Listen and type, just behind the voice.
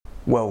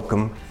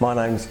Welcome, my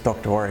name's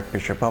Doctor Warrick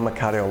Bishop. I'm a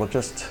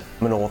cardiologist,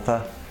 I'm an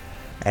author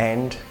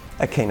and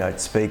a keynote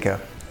speaker.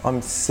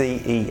 I'm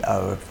CEO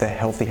of the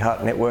Healthy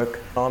Heart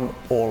Network. I'm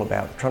all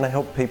about trying to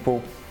help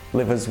people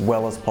live as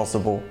well as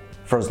possible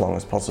for as long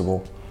as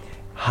possible.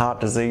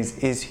 Heart disease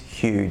is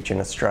huge in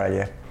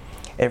Australia.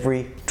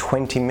 Every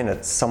 20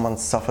 minutes someone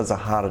suffers a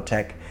heart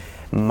attack.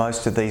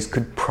 Most of these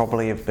could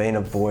probably have been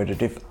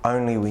avoided if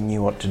only we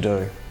knew what to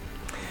do.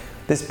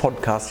 This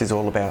podcast is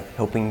all about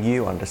helping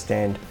you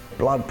understand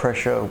blood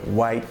pressure,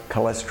 weight,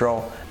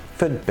 cholesterol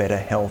for better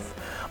health.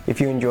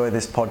 If you enjoy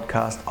this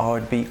podcast, I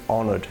would be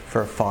honoured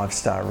for a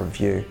 5-star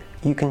review.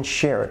 You can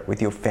share it with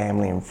your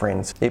family and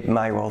friends. It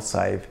may well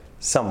save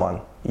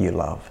someone you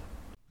love.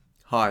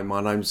 Hi,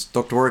 my name's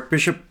Doctor Warrick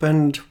Bishop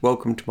and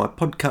welcome to my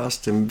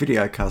podcast and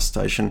videocast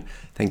station.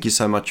 Thank you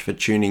so much for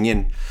tuning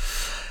in.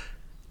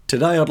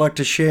 Today I'd like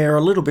to share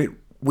a little bit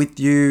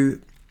with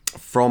you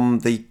from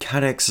the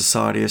Cardiac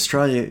Society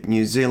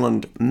Australia-New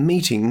Zealand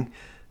meeting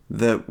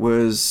that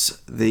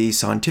was the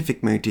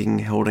scientific meeting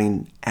held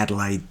in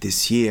Adelaide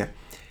this year.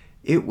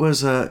 It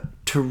was a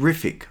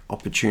terrific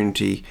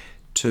opportunity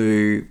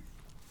to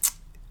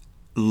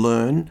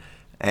learn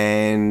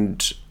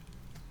and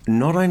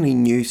not only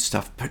new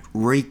stuff, but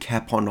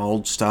recap on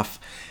old stuff.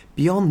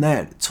 Beyond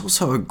that, it's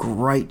also a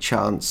great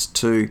chance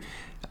to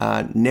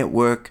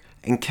network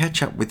and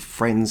catch up with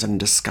friends and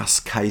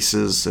discuss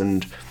cases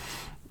and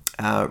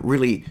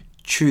really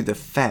chew the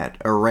fat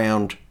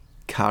around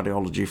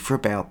cardiology for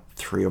about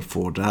 3 or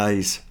 4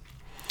 days.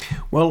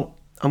 Well,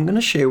 I'm going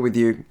to share with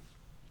you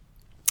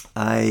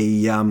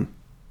a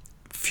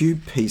few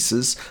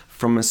pieces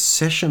from a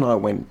session I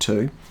went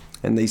to,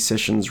 and these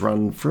sessions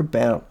run for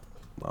about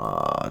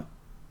hour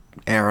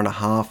and a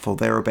half or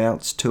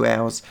thereabouts, 2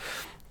 hours.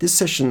 This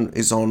session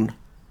is on,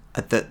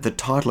 the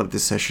title of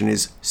this session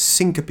is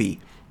Syncope.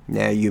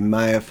 Now, you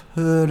may have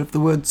heard of the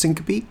word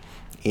syncope.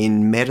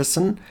 In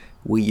medicine,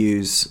 we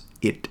use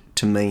it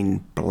to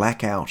mean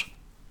blackout.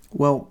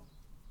 Well,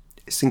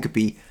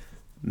 syncope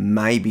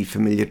may be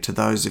familiar to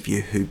those of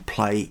you who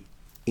play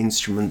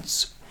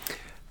instruments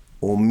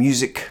or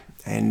music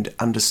and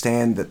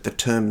understand that the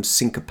term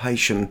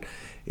syncopation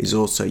is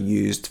also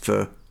used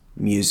for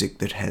music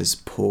that has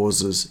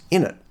pauses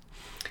in it.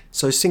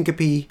 So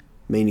syncope,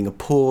 meaning a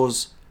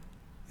pause,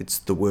 it's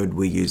the word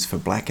we use for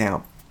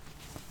blackout.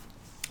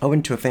 I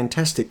went to a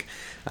fantastic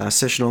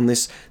session on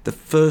this. The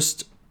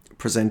first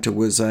presenter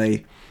was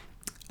a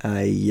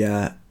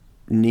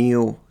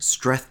Neil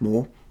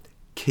Strathmore,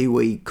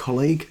 Kiwi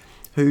colleague,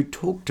 who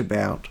talked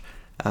about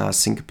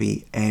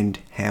syncope and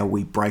how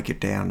we break it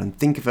down and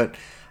think of it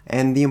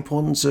and the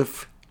importance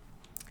of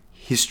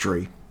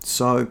history.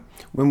 So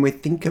when we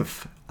think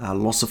of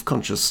loss of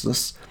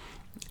consciousness,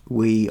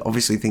 we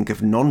obviously think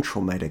of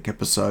non-traumatic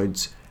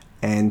episodes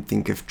and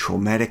think of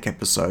traumatic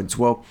episodes.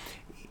 Well,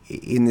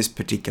 in this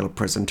particular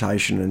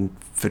presentation and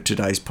for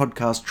today's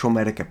podcast,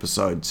 traumatic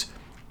episodes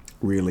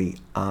really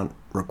aren't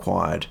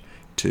required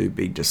to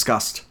be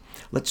discussed.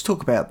 Let's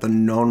talk about the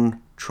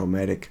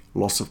non-traumatic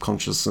loss of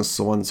consciousness,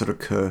 the ones that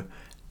occur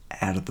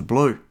out of the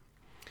blue.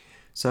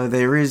 So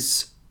there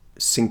is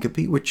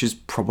syncope, which is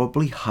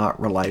probably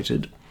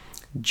heart-related,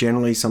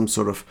 generally some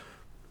sort of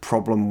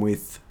problem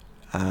with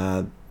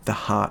the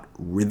heart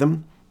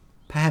rhythm,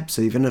 perhaps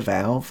even a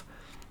valve.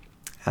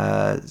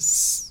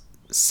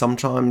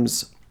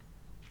 Sometimes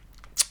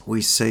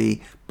we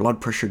see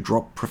blood pressure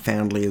drop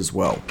profoundly as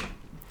well.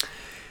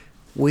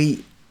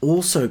 We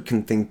also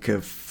can think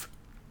of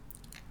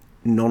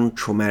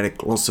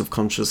non-traumatic loss of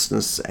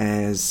consciousness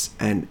as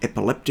an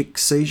epileptic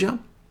seizure,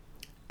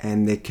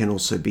 and there can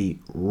also be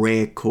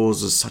rare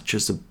causes such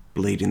as a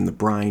bleed in the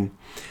brain.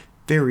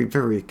 Very,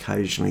 very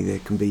occasionally there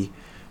can be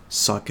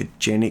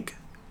psychogenic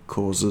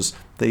causes.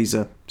 These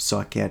are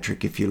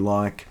psychiatric, if you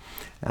like,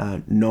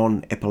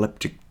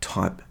 non-epileptic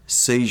type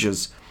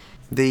seizures.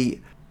 The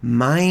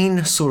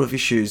main sort of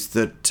issues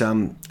that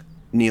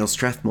Neil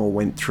Strathmore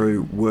went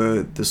through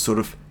were the sort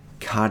of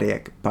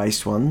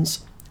cardiac-based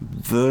ones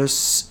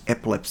versus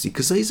epilepsy,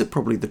 because these are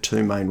probably the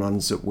two main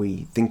ones that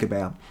we think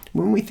about.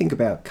 When we think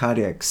about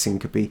cardiac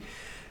syncope,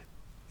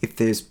 if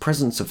there's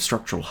presence of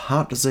structural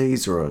heart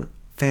disease or a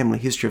family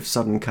history of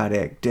sudden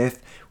cardiac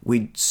death,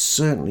 we'd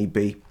certainly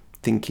be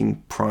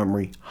thinking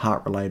primary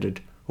heart-related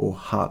or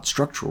heart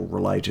structural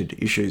related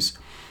issues.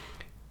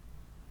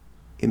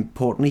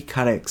 Importantly,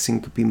 cardiac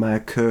syncope may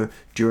occur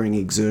during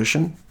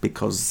exertion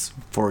because,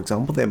 for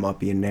example, there might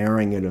be a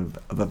narrowing of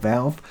a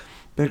valve,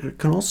 but it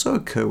can also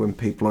occur when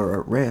people are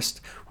at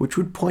rest, which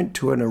would point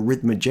to an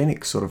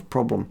arrhythmogenic sort of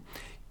problem.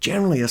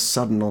 Generally a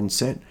sudden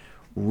onset,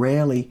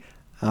 rarely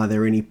are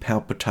there any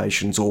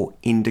palpitations or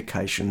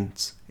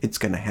indications it's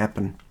going to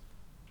happen.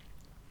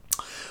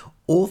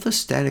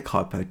 Orthostatic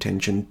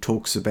hypotension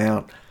talks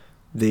about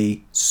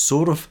the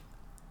sort of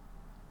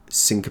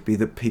syncope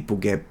that people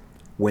get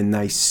when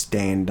they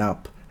stand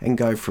up and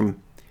go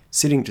from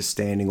sitting to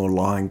standing or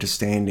lying to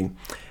standing.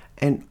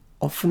 And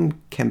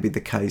often can be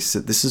the case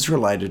that this is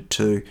related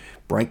to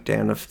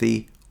breakdown of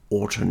the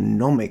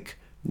autonomic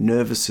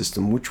nervous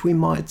system, which we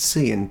might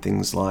see in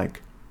things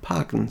like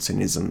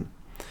Parkinsonism,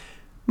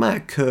 may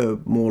occur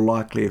more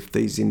likely if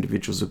these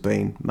individuals have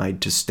been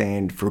made to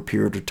stand for a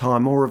period of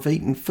time or have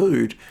eaten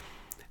food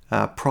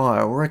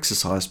prior or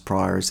exercised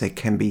prior, as there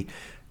can be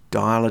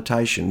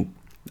dilatation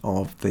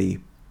of the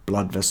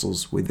blood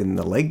vessels within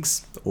the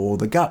legs or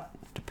the gut,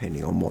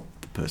 depending on what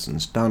the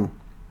person's done.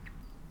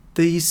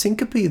 The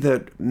syncope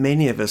that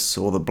many of us,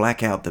 or the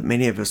blackout that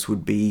many of us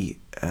would be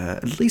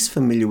at least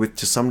familiar with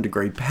to some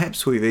degree,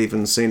 perhaps we've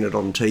even seen it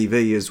on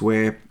TV, is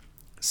where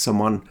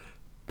someone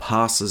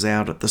passes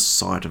out at the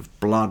sight of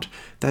blood.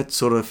 That's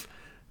sort of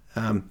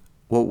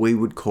what we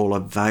would call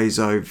a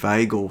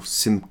vasovagal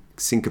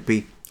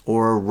syncope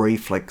or a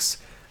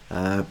reflex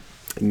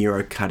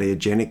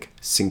neurocardiogenic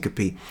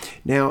syncope.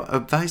 Now, a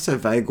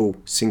vasovagal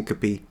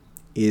syncope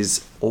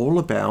is all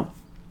about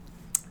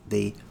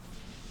the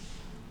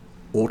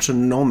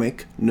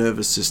autonomic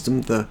nervous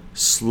system, the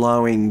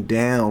slowing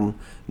down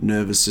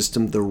nervous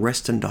system, the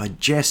rest and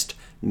digest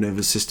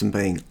nervous system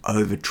being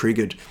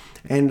over-triggered.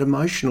 And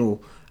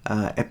emotional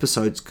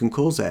episodes can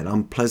cause that.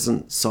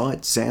 Unpleasant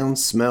sights,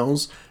 sounds,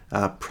 smells,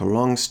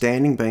 prolonged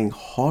standing, being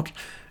hot,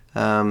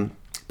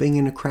 being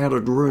in a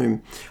crowded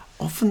room.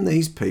 Often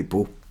these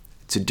people,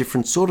 it's a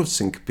different sort of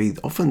syncope,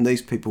 often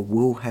these people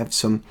will have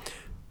some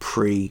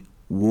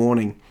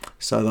pre-warning.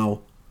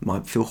 So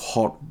might feel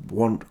hot,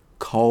 want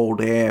cold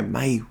air,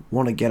 may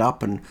want to get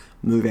up and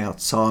move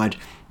outside,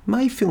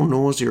 may feel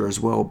nausea as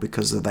well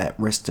because of that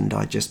rest and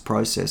digest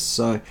process.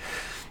 So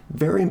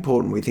very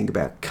important we think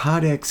about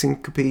cardiac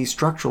syncope,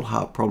 structural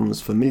heart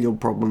problems, familial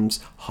problems,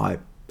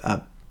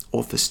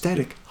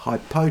 orthostatic,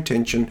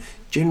 hypotension,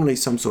 generally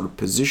some sort of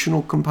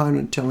positional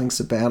component telling us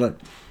about it,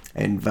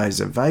 and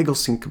vasovagal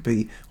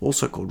syncope,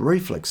 also called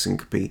reflex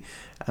syncope,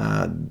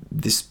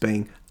 this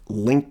being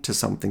linked to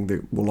something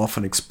that will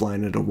often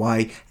explain it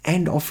away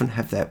and often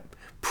have that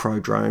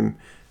prodrome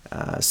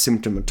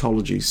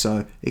symptomatology,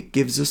 so it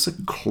gives us a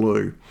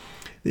clue.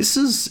 This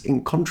is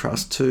in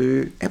contrast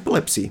to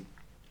epilepsy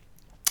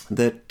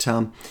that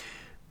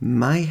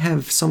may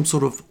have some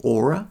sort of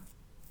aura,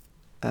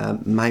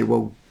 may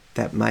well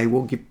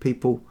give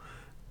people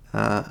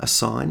a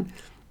sign.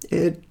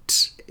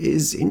 It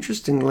is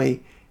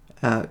interestingly,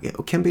 it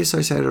can be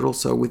associated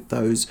also with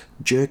those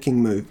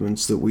jerking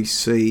movements that we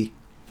see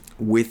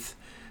with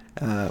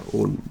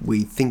or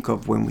we think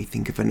of when we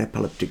think of an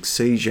epileptic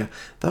seizure.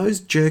 Those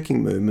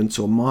jerking movements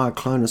or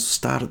myoclonus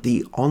start at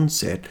the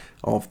onset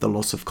of the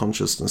loss of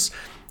consciousness,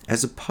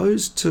 as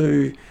opposed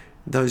to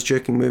those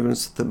jerking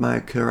movements that may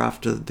occur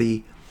after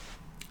the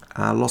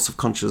loss of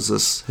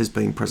consciousness has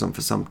been present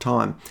for some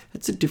time.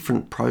 It's a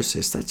different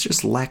process. That's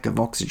just lack of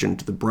oxygen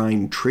to the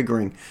brain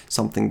triggering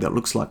something that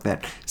looks like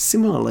that.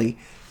 Similarly,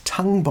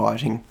 tongue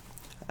biting,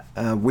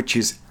 which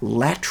is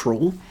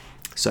lateral,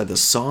 so the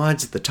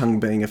sides of the tongue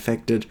being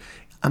affected,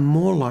 are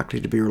more likely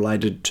to be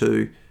related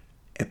to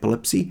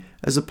epilepsy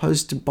as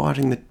opposed to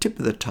biting the tip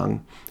of the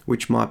tongue,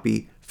 which might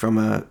be from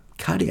a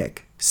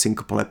cardiac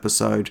syncopal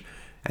episode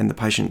and the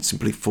patient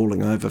simply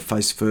falling over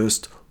face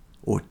first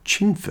or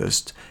chin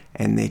first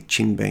and their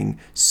chin being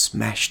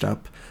smashed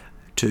up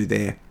to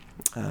their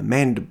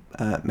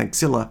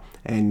maxilla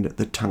and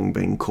the tongue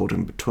being caught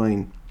in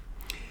between.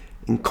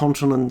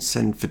 Incontinence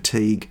and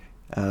fatigue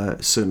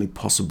certainly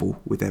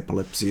possible with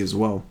epilepsy as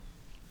well.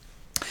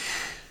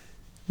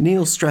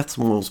 Neil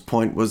Strathmore's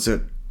point was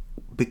that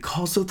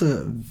because of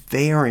the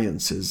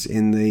variances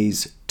in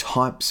these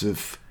types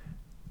of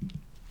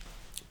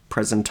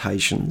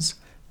presentations,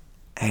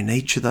 and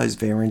each of those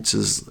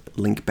variances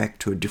link back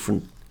to a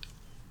different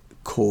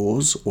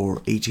cause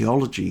or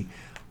etiology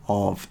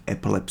of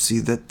epilepsy,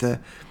 that the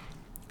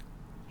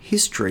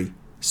history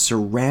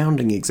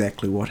surrounding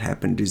exactly what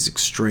happened is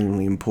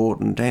extremely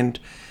important. And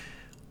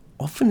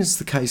often it's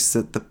the case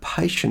that the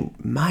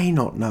patient may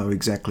not know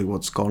exactly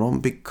what's gone on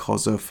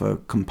because of a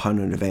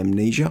component of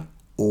amnesia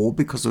or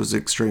because it was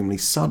extremely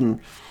sudden.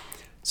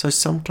 So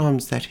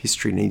sometimes that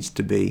history needs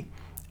to be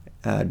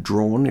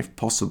drawn, if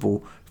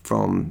possible,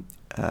 from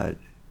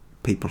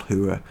people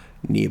who are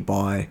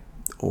nearby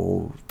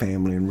or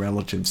family and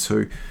relatives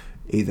who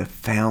either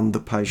found the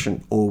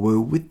patient or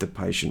were with the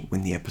patient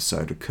when the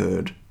episode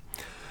occurred.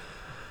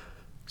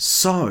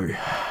 So,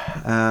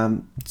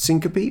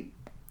 syncope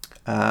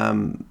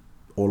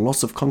or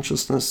loss of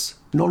consciousness,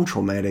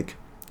 non-traumatic,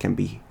 can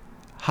be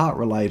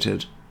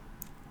heart-related,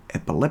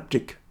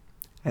 epileptic,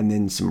 and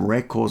then some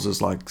rare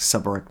causes like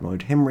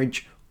subarachnoid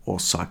hemorrhage or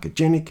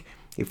psychogenic.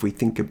 If we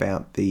think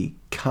about the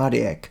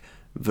cardiac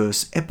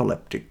versus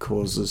epileptic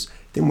causes,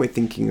 then we're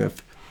thinking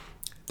of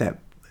that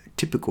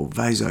typical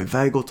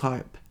vasovagal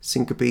type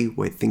syncope.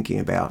 We're thinking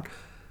about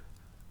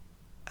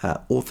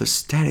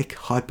orthostatic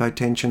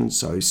hypotension,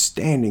 so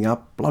standing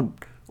up, blood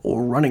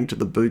or running to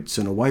the boots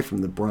and away from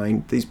the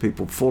brain, these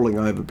people falling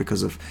over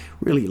because of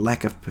really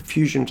lack of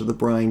perfusion to the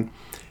brain.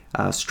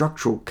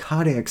 Structural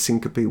cardiac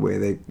syncope, where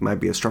there may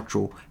be a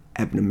structural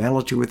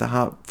abnormality with the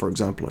heart, for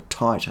example a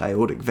tight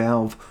aortic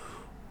valve,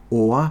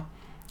 or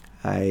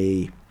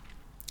a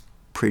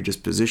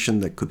predisposition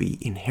that could be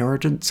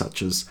inherited,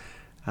 such as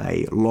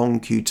a long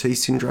QT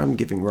syndrome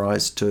giving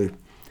rise to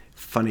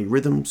funny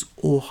rhythms,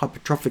 or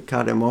hypertrophic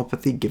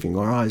cardiomyopathy, giving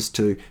rise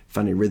to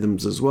funny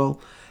rhythms as well.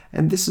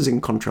 And this is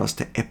in contrast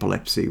to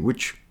epilepsy,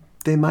 which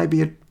there may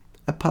be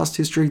a past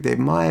history, there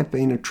may have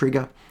been a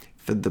trigger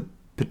for the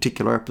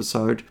particular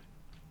episode.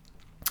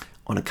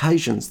 On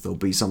occasions, there'll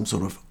be some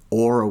sort of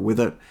aura with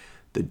it.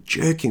 The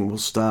jerking will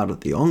start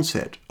at the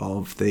onset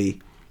of the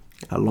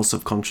loss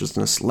of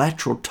consciousness.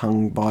 Lateral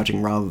tongue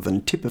biting rather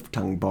than tip of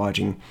tongue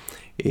biting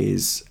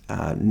is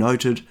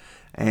noted,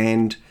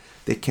 and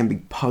there can be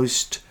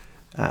post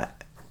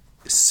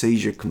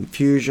seizure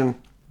confusion,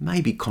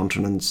 maybe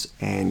continence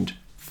and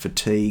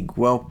fatigue.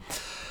 Well,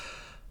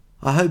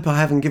 I hope I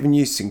haven't given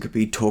you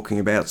syncope talking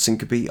about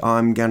syncope.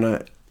 I'm going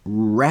to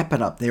wrap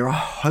it up there. I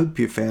hope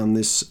you found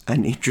this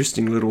an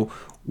interesting little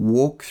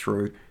walk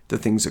through the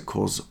things that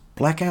cause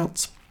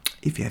blackouts.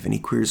 If you have any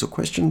queries or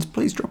questions,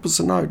 please drop us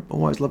a note.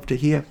 Always love to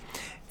hear.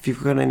 If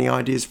you've got any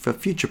ideas for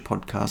future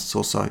podcasts,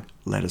 also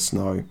let us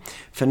know.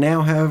 For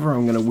now, however,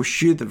 I'm going to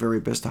wish you the very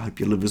best. I hope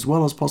you live as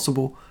well as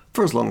possible,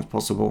 for as long as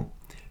possible.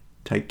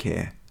 Take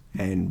care,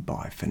 and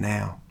bye for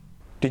now.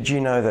 Did you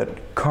know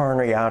that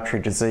coronary artery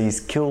disease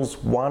kills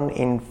 1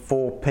 in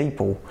 4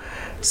 people?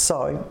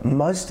 So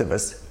most of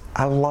us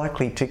are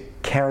likely to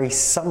carry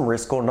some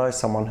risk or know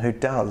someone who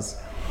does.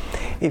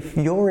 If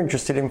you're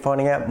interested in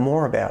finding out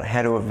more about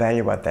how to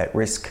evaluate that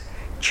risk,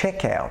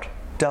 check out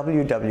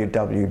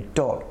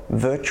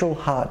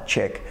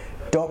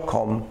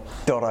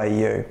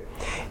www.virtualheartcheck.com.au.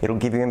 It'll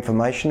give you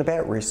information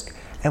about risk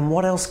and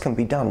what else can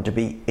be done to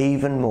be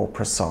even more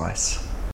precise.